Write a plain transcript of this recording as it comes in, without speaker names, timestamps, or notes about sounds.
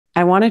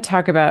I want to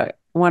talk about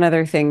one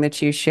other thing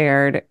that you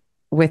shared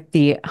with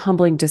the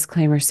humbling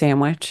disclaimer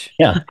sandwich.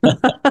 Yeah.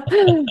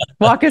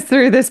 Walk us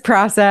through this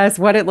process,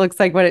 what it looks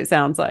like, what it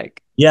sounds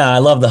like. Yeah, I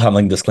love the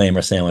humbling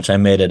disclaimer sandwich. I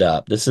made it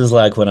up. This is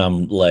like when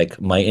I'm like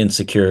my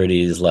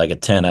insecurity is like a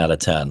 10 out of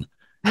 10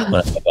 when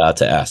I'm about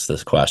to ask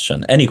this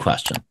question. Any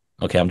question.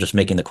 Okay, I'm just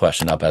making the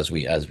question up as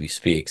we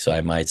speak. So I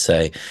might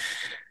say,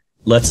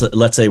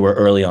 let's say we're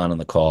early on in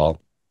the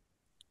call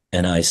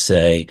and I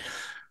say,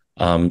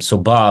 so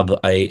Bob,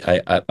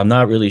 I'm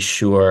not really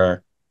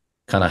sure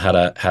kind of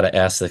how to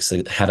ask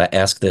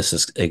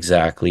this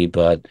exactly,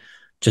 but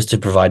just to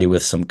provide you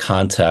with some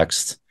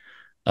context,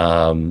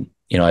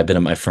 I've been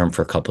at my firm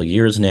for a couple of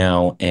years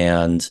now,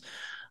 and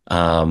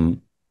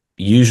um,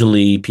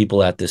 usually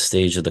people at this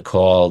stage of the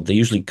call, they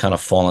usually kind of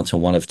fall into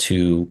one of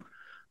two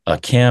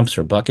camps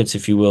or buckets,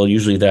 if you will.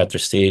 Usually they're at their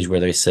stage where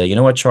they say, you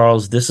know what,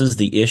 Charles, this is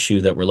the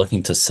issue that we're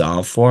looking to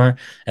solve for,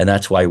 and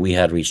that's why we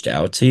had reached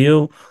out to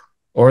you.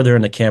 Or they're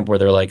in the camp where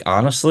they're like,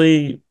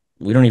 honestly,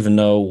 we don't even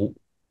know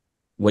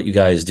what you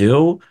guys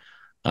do.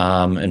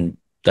 And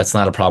that's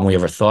not a problem we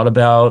ever thought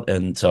about.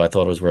 And so I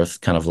thought it was worth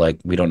kind of like,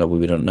 we don't know what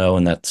we don't know.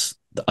 And that's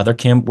the other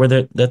camp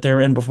that they're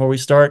in before we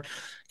start.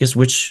 I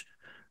guess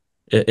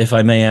if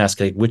I may ask,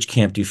 like, which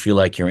camp do you feel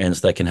like you're in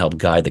so that can help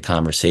guide the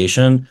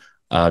conversation?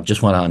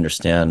 Just want to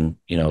understand,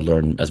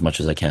 learn as much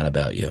as I can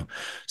about you.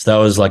 So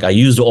that was like, I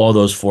used all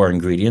those four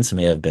ingredients. It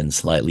may have been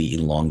slightly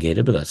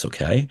elongated, but that's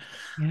okay.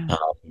 Yeah.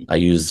 Um, I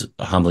used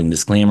a humbling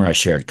disclaimer. I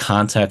shared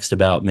context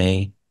about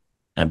me,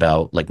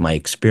 about like my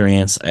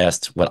experience. I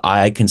asked what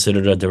I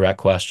considered a direct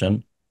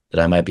question that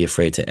I might be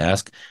afraid to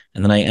ask.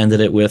 And then I ended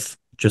it with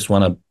just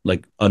want to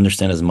like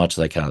understand as much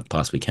as I can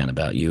possibly can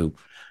about you.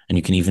 And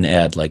you can even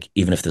add like,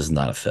 even if this is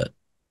not a fit.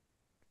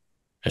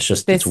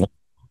 It's This one.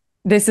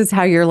 this is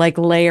how you're like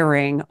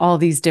layering all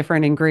these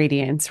different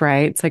ingredients,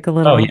 right? It's like a Oh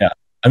little yeah.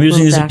 I'm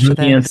using little these dash of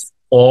ingredients this.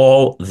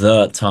 all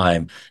the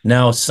time.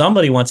 Now,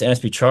 somebody once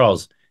asked me,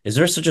 Charles, is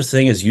there such a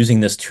thing as using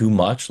this too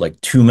much, like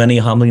too many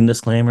humbling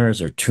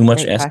disclaimers or too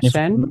much Great asking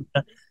question.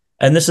 for?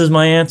 And this is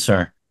my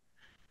answer.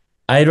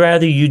 I'd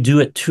rather you do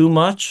it too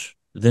much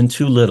than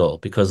too little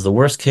because the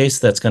worst case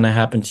that's going to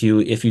happen to you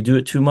if you do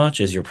it too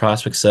much is your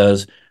prospect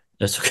says,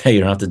 "That's okay.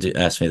 You don't have to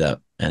ask me that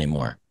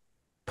anymore."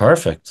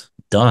 Perfect.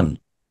 Done.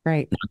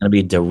 Right. I'm going to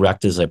be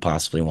direct as I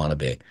possibly want to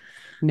be.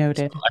 So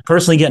Noted. I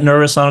personally get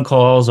nervous on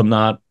calls. I'm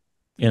not,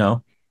 you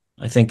know,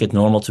 I think it's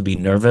normal to be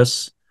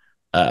nervous.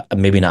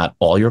 Maybe not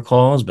all your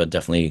calls, but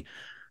definitely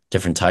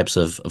different types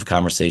of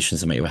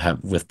conversations that you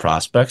have with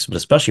prospects, but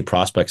especially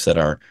prospects that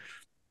are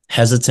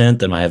hesitant,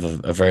 then I have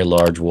a very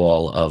large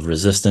wall of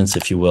resistance,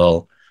 if you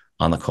will,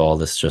 on the call.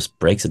 This just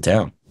breaks it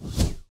down.